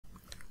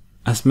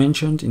As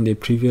mentioned in the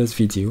previous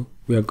video,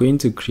 we are going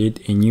to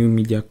create a new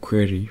media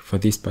query for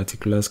this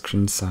particular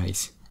screen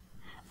size.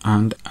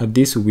 And at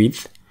this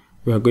width,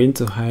 we are going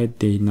to hide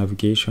the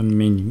navigation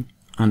menu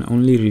and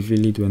only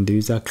reveal it when the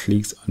user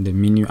clicks on the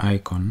menu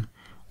icon,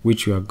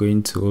 which we are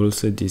going to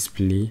also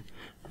display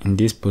in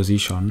this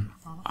position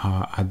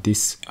at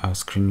this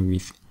screen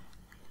width.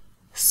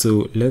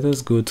 So let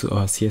us go to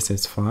our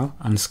CSS file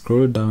and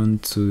scroll down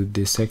to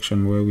the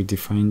section where we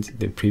defined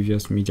the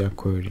previous media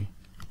query.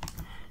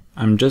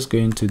 I'm just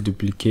going to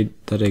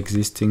duplicate that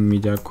existing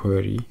media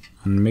query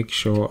and make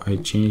sure I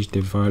change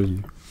the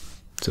value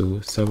to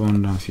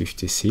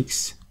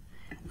 756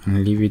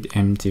 and leave it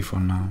empty for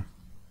now.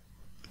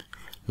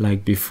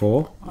 Like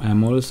before, I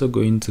am also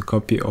going to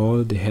copy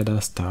all the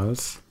header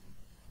styles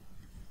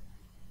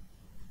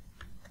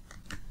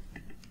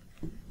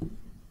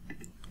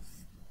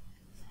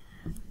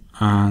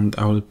and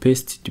I will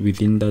paste it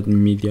within that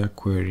media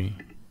query.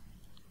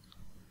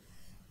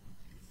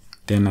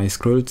 Then I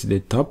scroll to the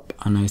top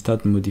and I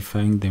start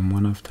modifying them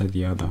one after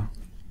the other.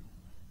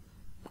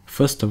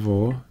 First of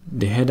all,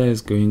 the header is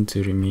going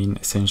to remain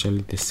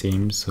essentially the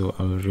same, so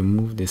I will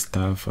remove the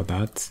style for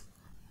that.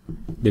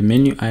 The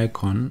menu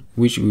icon,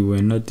 which we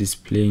were not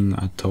displaying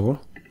at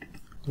all,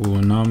 we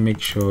will now make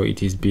sure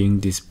it is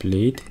being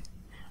displayed.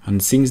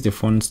 And since the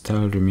font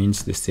style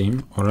remains the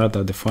same, or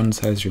rather the font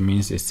size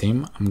remains the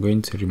same, I'm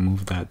going to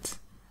remove that.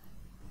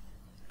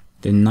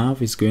 The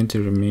nav is going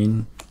to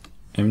remain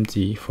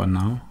empty for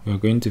now. We are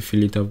going to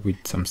fill it up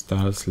with some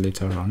styles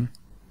later on.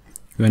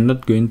 We are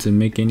not going to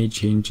make any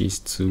changes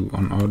to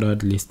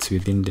unordered lists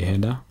within the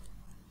header.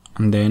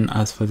 And then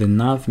as for the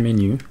nav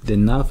menu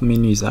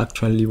is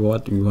actually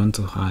what we want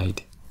to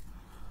hide.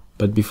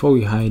 But before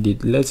we hide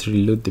it, let's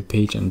reload the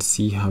page and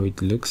see how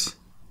it looks.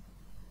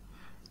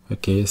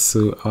 Okay,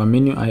 so our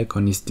menu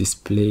icon is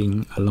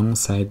displaying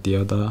alongside the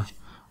other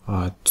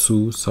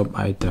two sub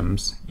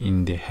items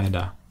in the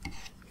header.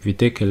 If you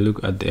take a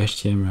look at the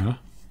HTML,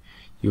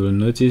 you will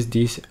notice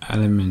these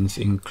elements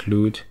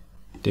include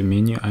the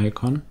menu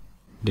icon,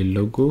 the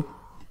logo,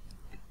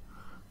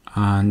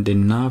 and the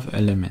nav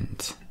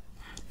element.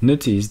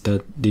 Notice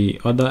that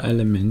the other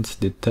element,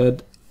 the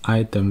third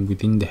item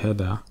within the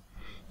header,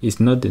 is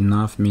not the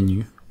nav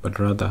menu, but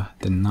rather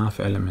the nav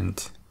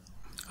element.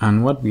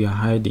 And what we are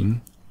hiding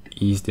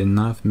is the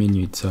nav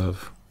menu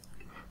itself.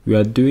 We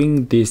are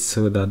doing this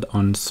so that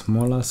on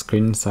smaller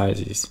screen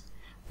sizes,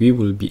 we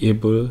will be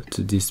able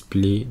to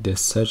display the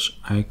search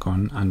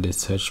icon and the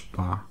search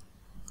bar.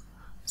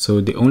 So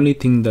the only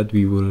thing that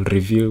we will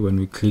reveal when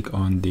we click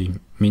on the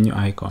menu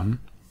icon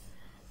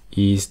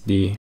is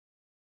the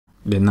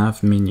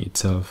nav menu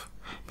itself,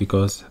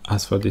 because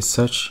as for the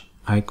search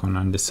icon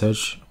and the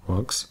search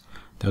box,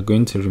 they're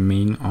going to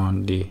remain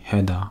on the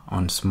header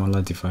on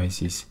smaller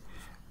devices.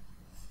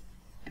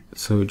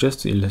 So just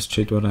to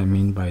illustrate what I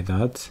mean by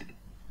that,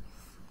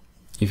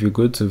 if you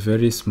go to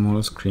very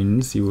small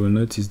screens, you will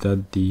notice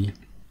that the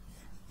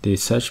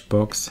search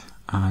box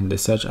and the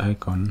search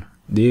icon,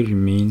 they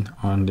remain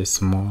on the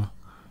small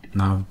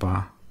nav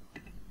bar.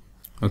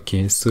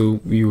 Okay,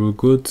 so we will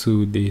go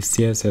to the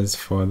CSS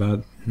for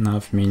that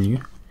nav menu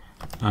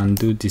and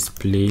do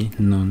display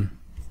none.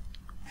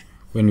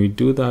 When we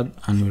do that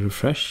and we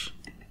refresh,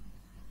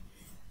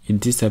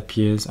 it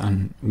disappears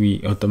and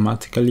we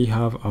automatically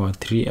have our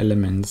three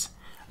elements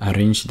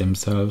arrange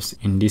themselves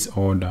in this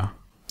order.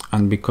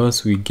 And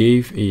because we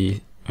gave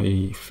a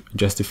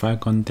justify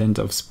content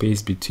of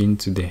space between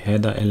to the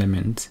header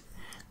element,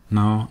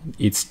 now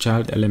its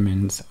child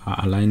elements are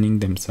aligning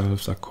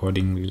themselves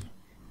accordingly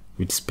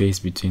with space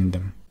between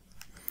them.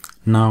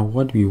 Now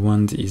what we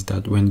want is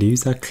that when the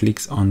user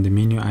clicks on the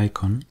menu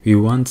icon, we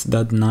want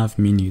that nav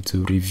menu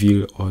to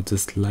reveal or to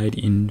slide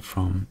in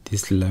from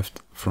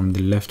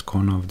the left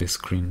corner of the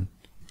screen.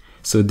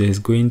 So there's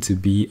going to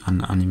be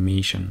an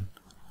animation.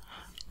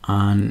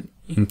 And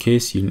in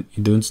case you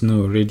don't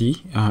know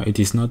already, it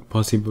is not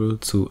possible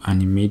to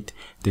animate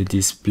the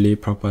display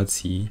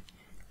property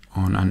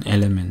on an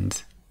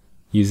element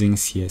using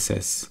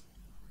CSS.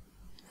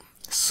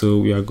 So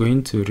we are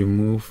going to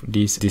remove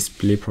this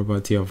display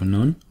property of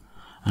none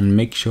and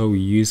make sure we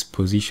use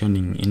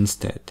positioning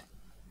instead.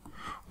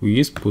 We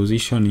use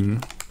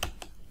positioning,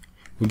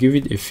 we give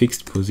it a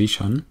fixed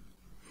position,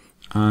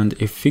 and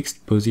a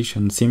fixed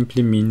position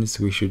simply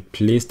means we should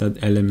place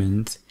that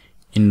element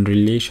in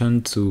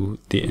relation to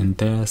the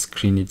entire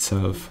screen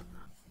itself.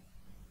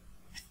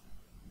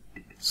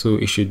 So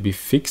it should be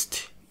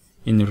fixed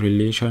in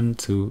relation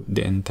to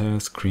the entire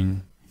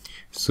screen.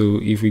 So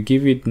if we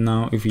give it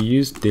now, if we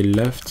use the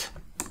left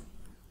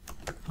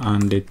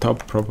and the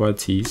top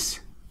properties,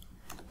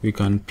 we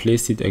can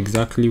place it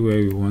exactly where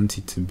we want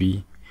it to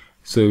be.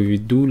 So if we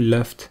do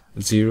left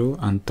 0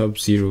 and top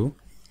 0,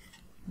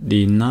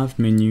 the nav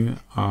menu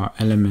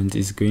element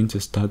is going to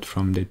start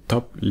from the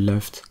top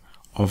left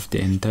of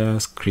the entire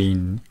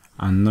screen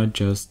and not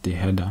just the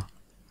header.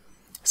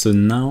 So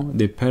now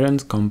the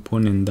parent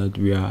component that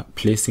we are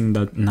placing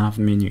that nav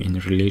menu in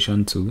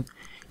relation to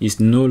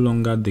is no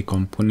longer the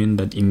component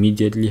that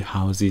immediately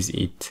houses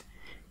it.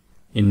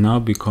 it now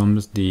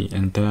becomes the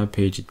entire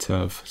page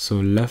itself. So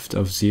left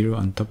of 0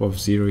 and top of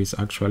 0 is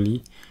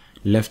actually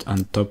left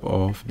and top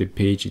of the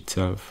page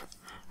itself,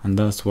 and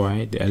that's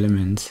why the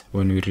element,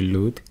 when we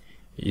reload,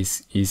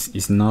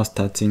 is now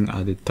starting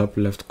at the top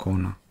left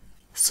corner.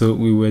 So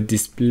we were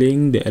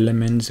displaying the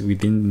elements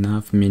within the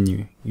nav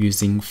menu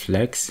using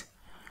flex,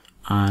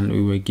 and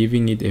we were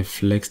giving it a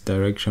flex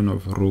direction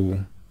of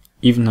row,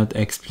 if not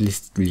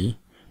explicitly,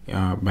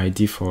 by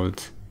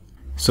default.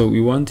 So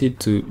we want it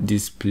to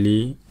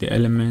display the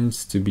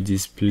elements to be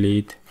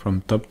displayed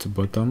from top to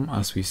bottom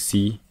as we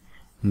see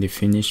in the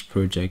finished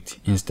project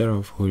instead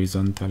of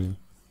horizontally.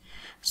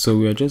 So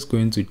we are just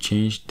going to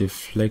change the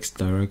flex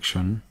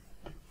direction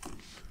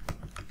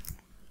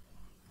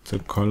to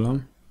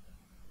column,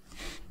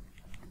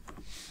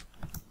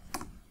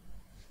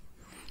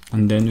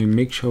 and then we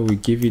make sure we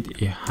give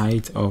it a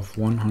height of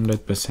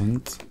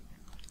 100%,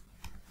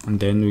 and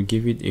then we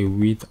give it a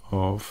width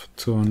of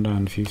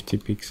 250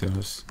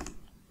 pixels.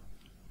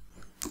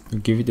 We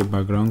give it a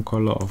background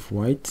color of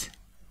white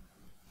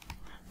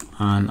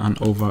and an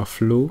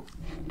overflow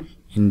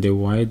in the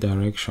y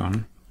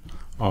direction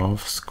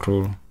of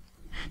scroll.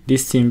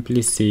 This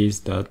simply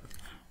says that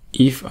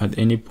if at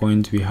any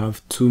point we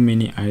have too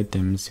many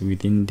items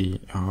within the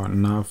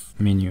nav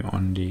menu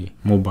on the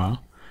mobile,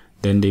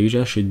 then the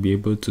user should be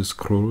able to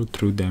scroll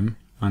through them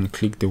and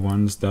click the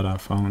ones that are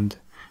found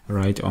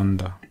right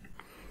under.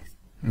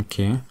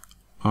 Okay.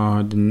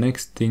 The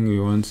next thing we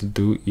want to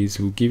do is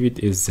we'll give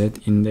it a Z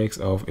index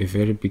of a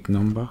very big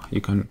number. You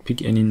can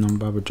pick any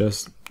number, but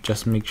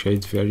just make sure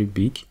it's very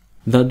big.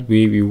 That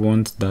way we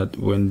want that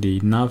when the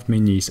nav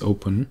menu is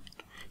open,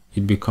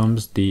 it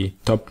becomes the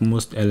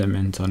topmost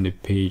element on the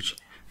page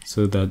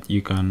so that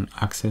you can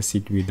access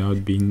it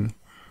without being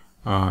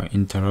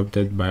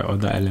interrupted by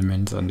other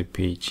elements on the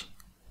page.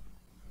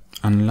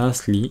 And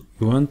lastly,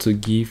 we want to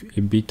give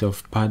a bit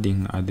of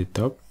padding at the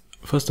top.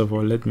 First of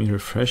all, let me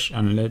refresh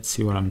and let's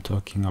see what I'm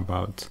talking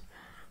about.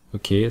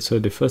 Okay, so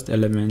the first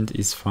element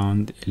is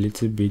found a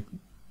little bit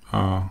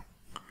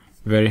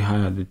very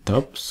high at the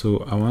top, so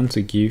I want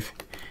to give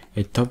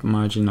a top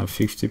margin of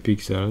 50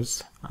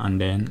 pixels,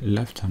 and then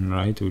left and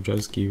right we'll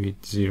just give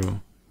it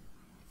 0.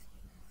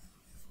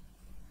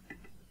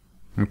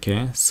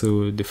 Okay,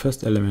 so the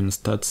first element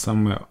starts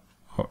somewhere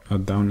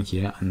down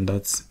here, and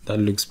that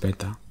looks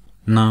better.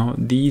 Now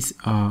these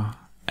are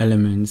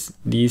elements,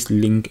 these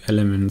link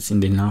elements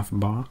in the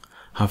navbar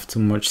have too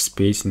much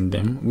space in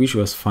them, which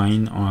was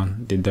fine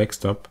on the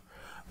desktop,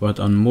 but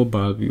on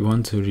mobile we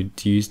want to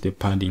reduce the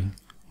padding.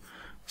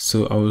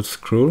 So I will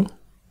scroll.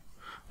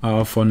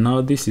 For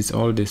now, this is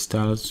all the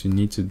styles you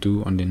need to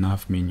do on the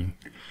nav menu.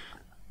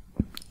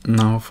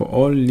 Now for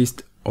all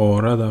list,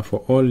 or rather for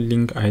all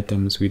link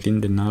items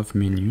within the nav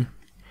menu,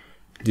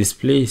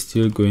 display is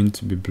still going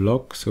to be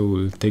blocked, so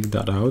we'll take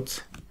that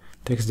out.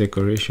 Text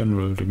decoration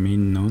will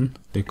remain none.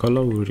 The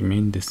color will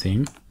remain the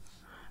same.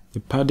 The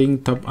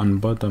padding top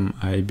and bottom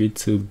are a bit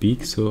too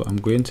big, so I'm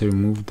going to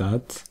remove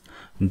that.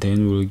 And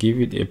then we'll give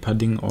it a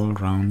padding all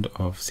round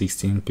of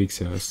 16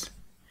 pixels.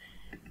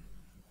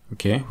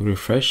 Okay,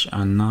 refresh,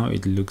 and now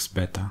it looks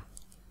better.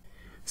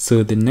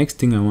 So the next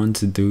thing I want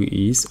to do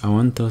is I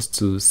want us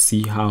to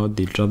see how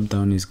the drop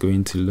down is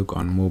going to look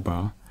on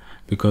mobile,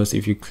 because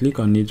if you click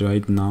on it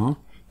right now,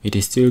 it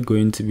is still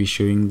going to be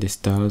showing the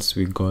styles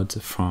we got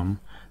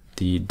from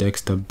the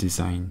desktop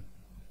design.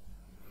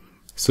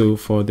 So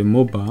for the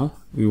mobile,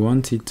 we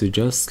want it to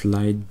just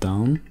slide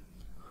down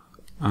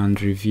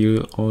and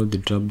reveal all the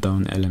drop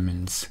down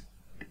elements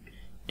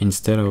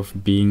instead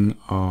of being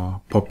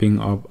popping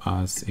up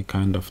as a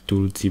kind of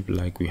tooltip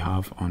like we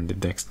have on the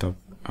desktop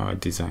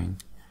design.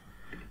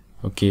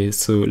 Okay,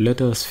 so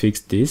let us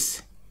fix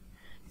this.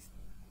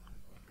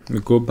 We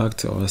go back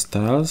to our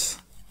styles.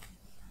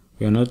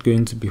 We are not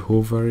going to be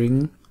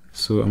hovering,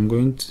 so I'm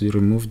going to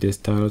remove the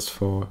styles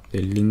for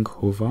the link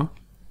hover.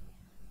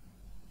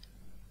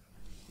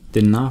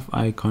 The nav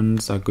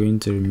icons are going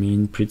to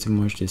remain pretty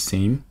much the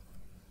same.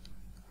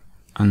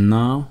 And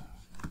now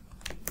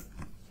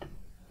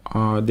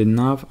the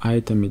nav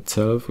item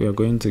itself, we are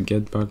going to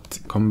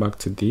come back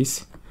to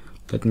this.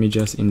 Let me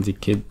just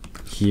indicate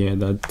here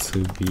that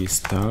to be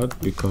styled,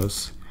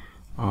 because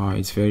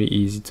it's very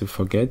easy to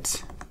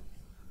forget.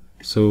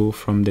 So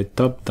from the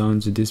top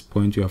down to this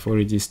point we have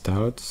already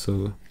styled,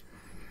 so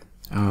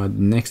the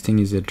next thing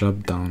is a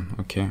drop down.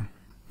 Okay,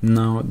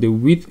 now the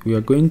width, we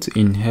are going to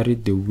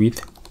inherit the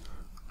width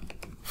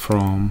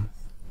from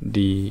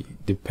the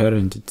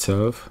parent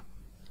itself,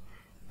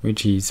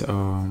 which is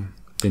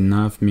the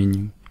nav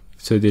menu.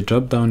 So the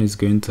drop down is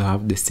going to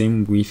have the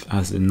same width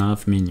as the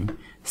nav menu,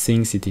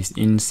 since it is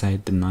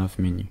inside the nav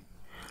menu.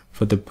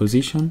 For the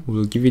position,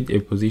 we'll give it a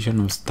position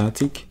of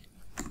static.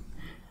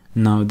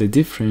 Now the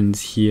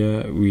difference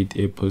here with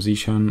a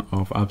position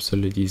of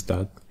absolute is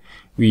that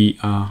we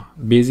are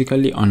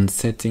basically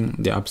unsetting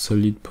the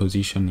absolute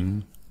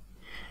positioning.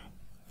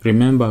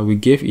 Remember, we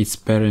gave its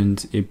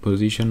parent a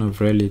position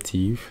of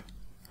relative,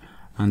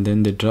 and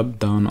then the drop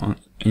down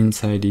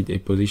inside it a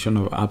position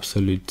of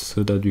absolute,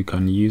 so that we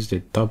can use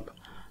the top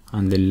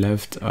and the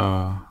left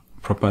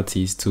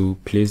properties to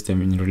place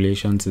them in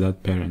relation to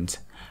that parent.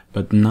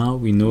 But now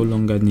we no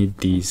longer need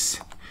these,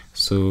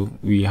 so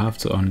we have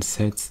to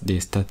unset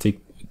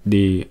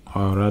the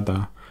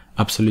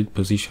absolute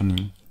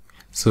positioning.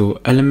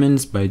 So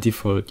elements by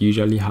default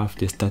usually have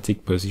the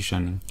static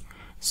positioning.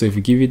 So if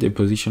we give it a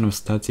position of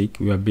static,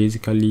 we are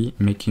basically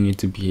making it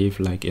to behave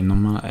like a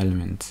normal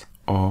element,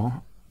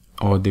 or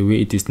the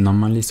way it is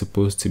normally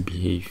supposed to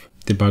behave.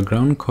 The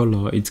background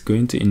color, it's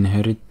going to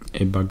inherit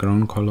a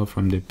background color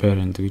from the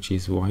parent, which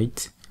is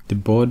white. The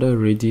border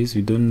radius,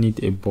 we don't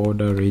need a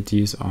border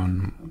radius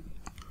on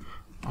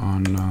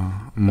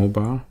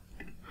mobile.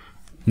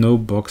 No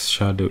box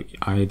shadow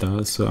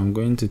either, so I'm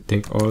going to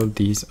take all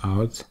these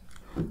out.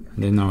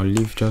 Then I'll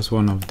leave just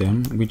one of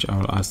them, which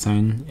I'll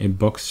assign a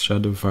box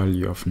shadow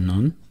value of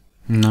none.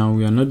 Now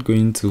we are not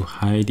going to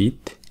hide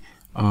it,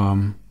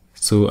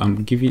 so I'll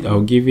give it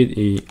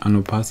an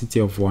opacity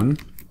of 1.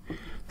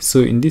 So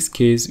in this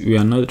case, we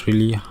are not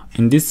really,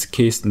 in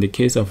the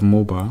case of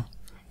mobile,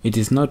 it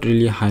is not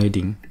really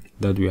hiding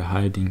that we are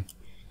hiding.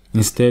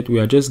 Instead, we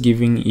are just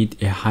giving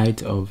it a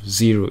height of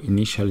 0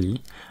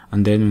 initially,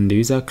 and then when the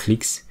user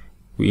clicks,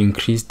 we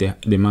increase the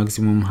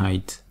maximum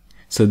height.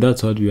 So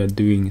that's what we are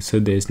doing. So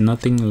there's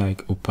nothing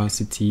like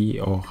opacity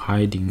or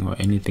hiding or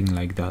anything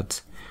like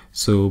that.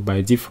 So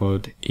by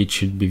default, it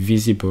should be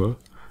visible,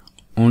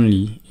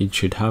 only it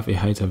should have a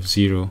height of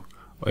 0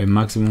 or a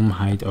maximum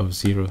height of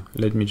 0.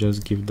 Let me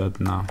just give that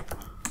now,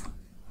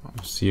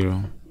 of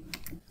 0.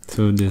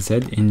 So the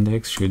Z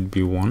index should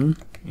be 1.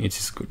 It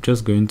is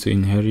just going to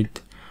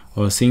inherit,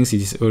 or since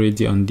it is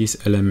already on this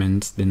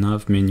element, the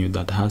nav menu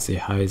that has a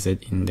high Z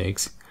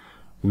index,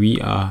 we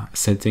are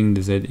setting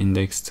the Z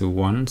index to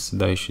 1, so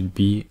that it should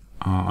be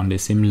on the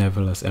same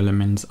level as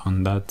elements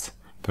on that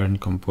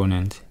parent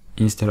component,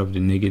 instead of the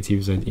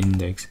negative Z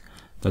index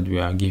that we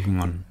are giving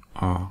on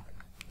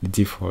the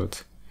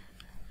default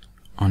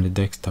on the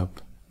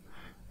desktop.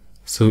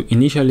 So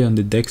initially on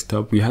the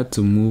desktop, we had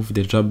to move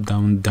the drop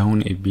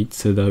down a bit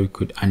so that we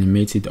could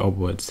animate it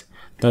upwards.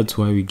 That's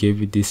why we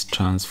gave it this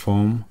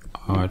transform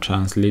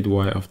translate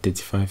Y of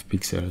 35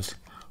 pixels.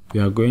 We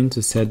are going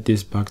to set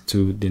this back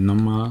to the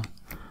normal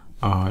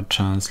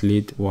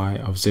translate Y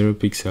of 0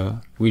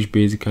 pixel, which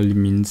basically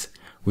means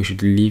we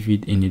should leave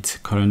it in its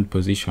current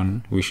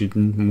position. We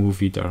shouldn't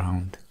move it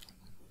around.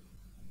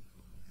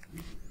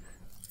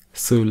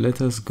 So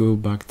let us go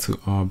back to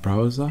our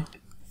browser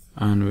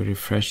and we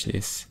refresh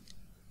this.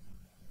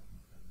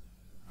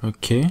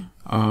 Okay,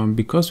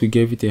 because we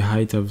gave it a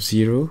height of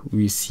 0,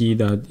 we see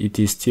that it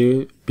is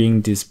still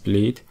being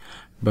displayed,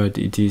 but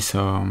it is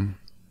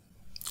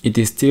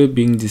still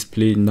being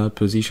displayed in that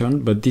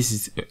position, but this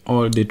is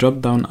all the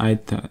drop down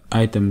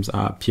items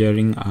are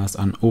appearing as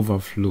an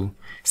overflow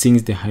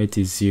since the height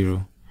is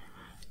 0.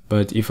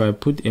 But if I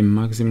put a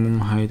maximum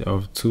height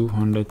of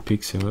 200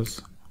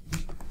 pixels,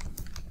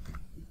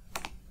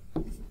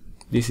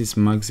 this is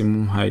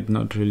maximum height,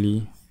 not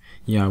really.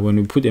 Yeah, when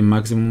we put a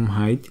maximum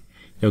height,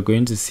 you're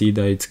going to see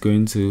that it's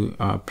going to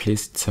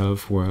place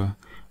itself well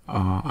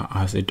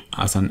as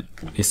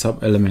a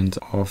sub element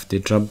of the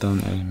drop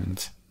down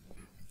element.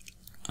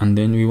 And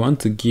then we want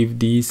to give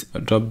these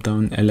drop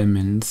down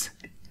elements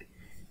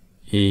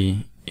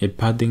a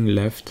padding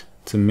left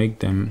to make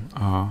them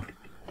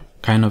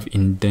kind of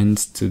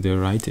indent to the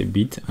right a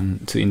bit,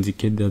 and to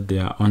indicate that they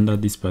are under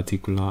this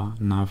particular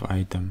nav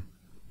item.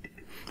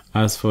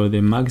 As for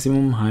the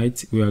maximum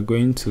height, we are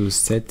going to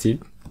set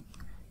it.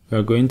 We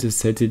are going to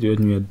set it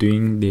when we are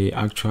doing the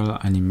actual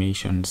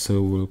animation.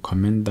 So we'll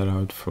comment that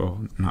out for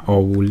now,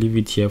 or we'll leave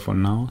it here for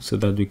now so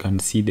that we can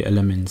see the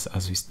elements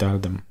as we style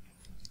them.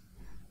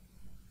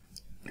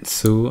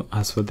 So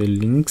as for the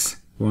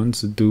links, we want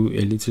to do a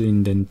little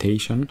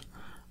indentation.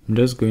 I'm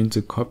just going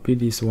to copy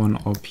this one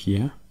up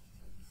here.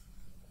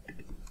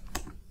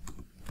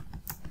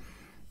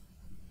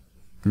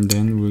 And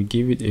then we'll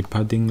give it a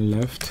padding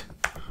left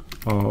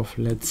of,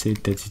 let's say,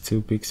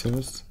 32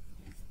 pixels.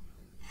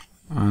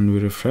 And we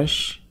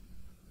refresh.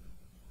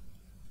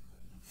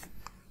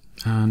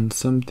 And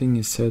something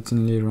is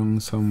certainly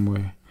wrong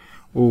somewhere.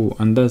 Oh,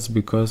 and that's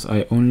because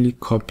I only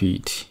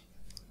copied,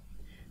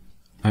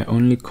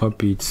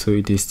 so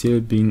it is still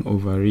being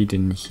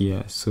overridden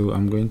here. So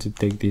I'm going to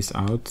take this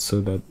out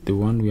so that the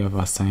one we have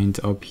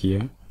assigned up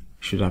here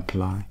should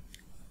apply.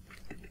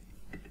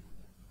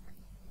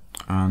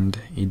 And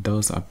it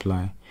does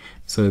apply.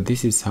 So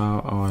this is how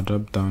our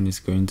drop down is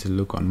going to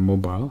look on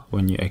mobile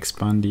when you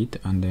expand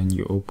it and then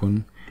you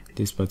open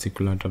this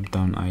particular drop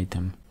down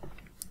item.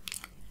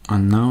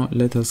 And now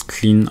let us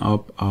clean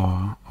up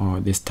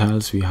the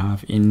styles we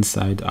have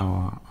inside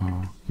our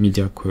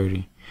media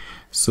query.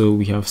 So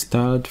we have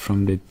styled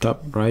from the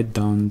top right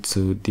down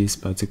to this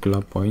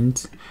particular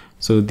point.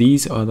 So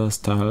these other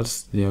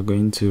styles, they are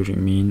going to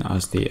remain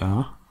as they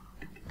are,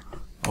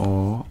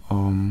 or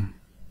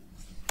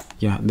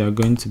yeah, they are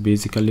going to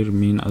basically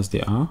remain as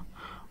they are,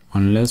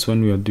 unless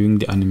when we are doing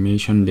the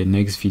animation the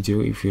next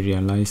video, if we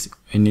realize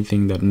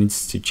anything that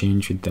needs to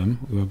change with them,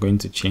 we are going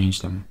to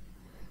change them.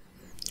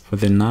 For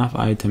the nav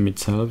item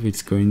itself,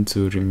 it's going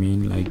to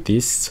remain like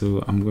this.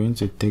 So I'm going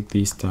to take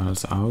these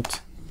styles out.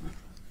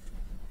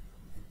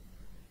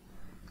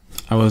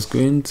 I was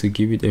going to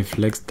give it a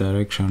flex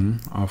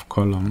direction of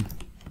column.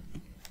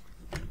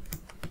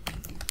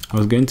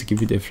 But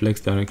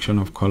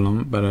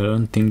I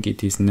don't think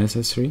it is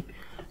necessary,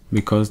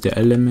 because the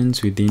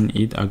elements within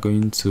it are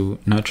going to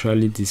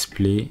naturally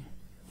display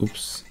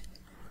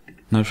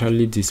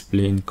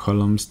in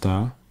column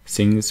style,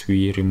 since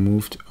we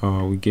removed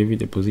or we gave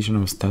it a position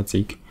of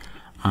static,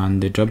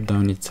 and the drop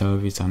down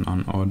itself is an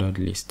unordered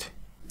list.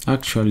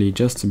 Actually,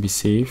 just to be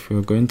safe,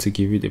 we're going to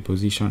give it a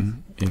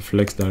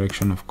flex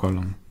direction of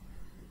column.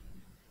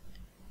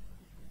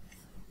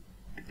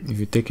 If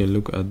you take a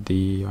look at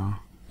the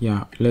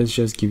let's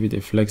just give it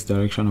a flex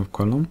direction of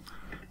column,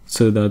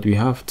 so that we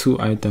have two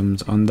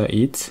items under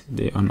it,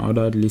 the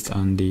unordered list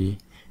and the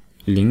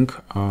link.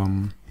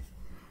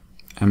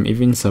 I'm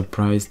even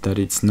surprised that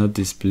it's not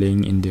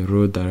displaying in the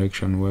row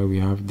direction, where we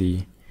have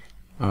the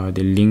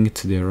link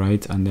to the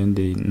right and then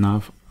the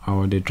nav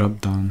or the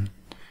drop down,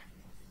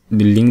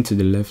 the link to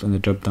the left and the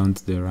drop down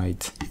to the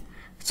right.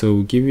 So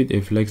we'll give it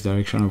a flex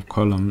direction of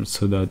column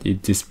so that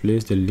it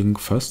displays the link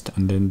first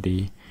and then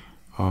the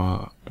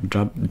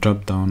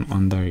drop down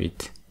under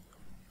it.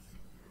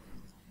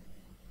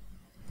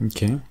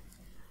 Okay.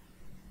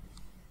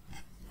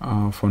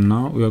 For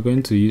now, we are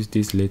going to use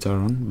this later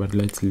on, but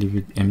let's leave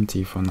it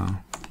empty for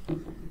now.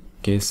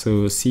 Okay,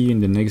 so see you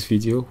in the next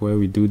video, where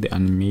we do the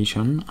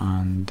animation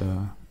and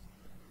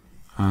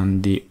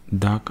the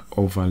dark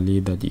overlay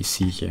that you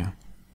see here.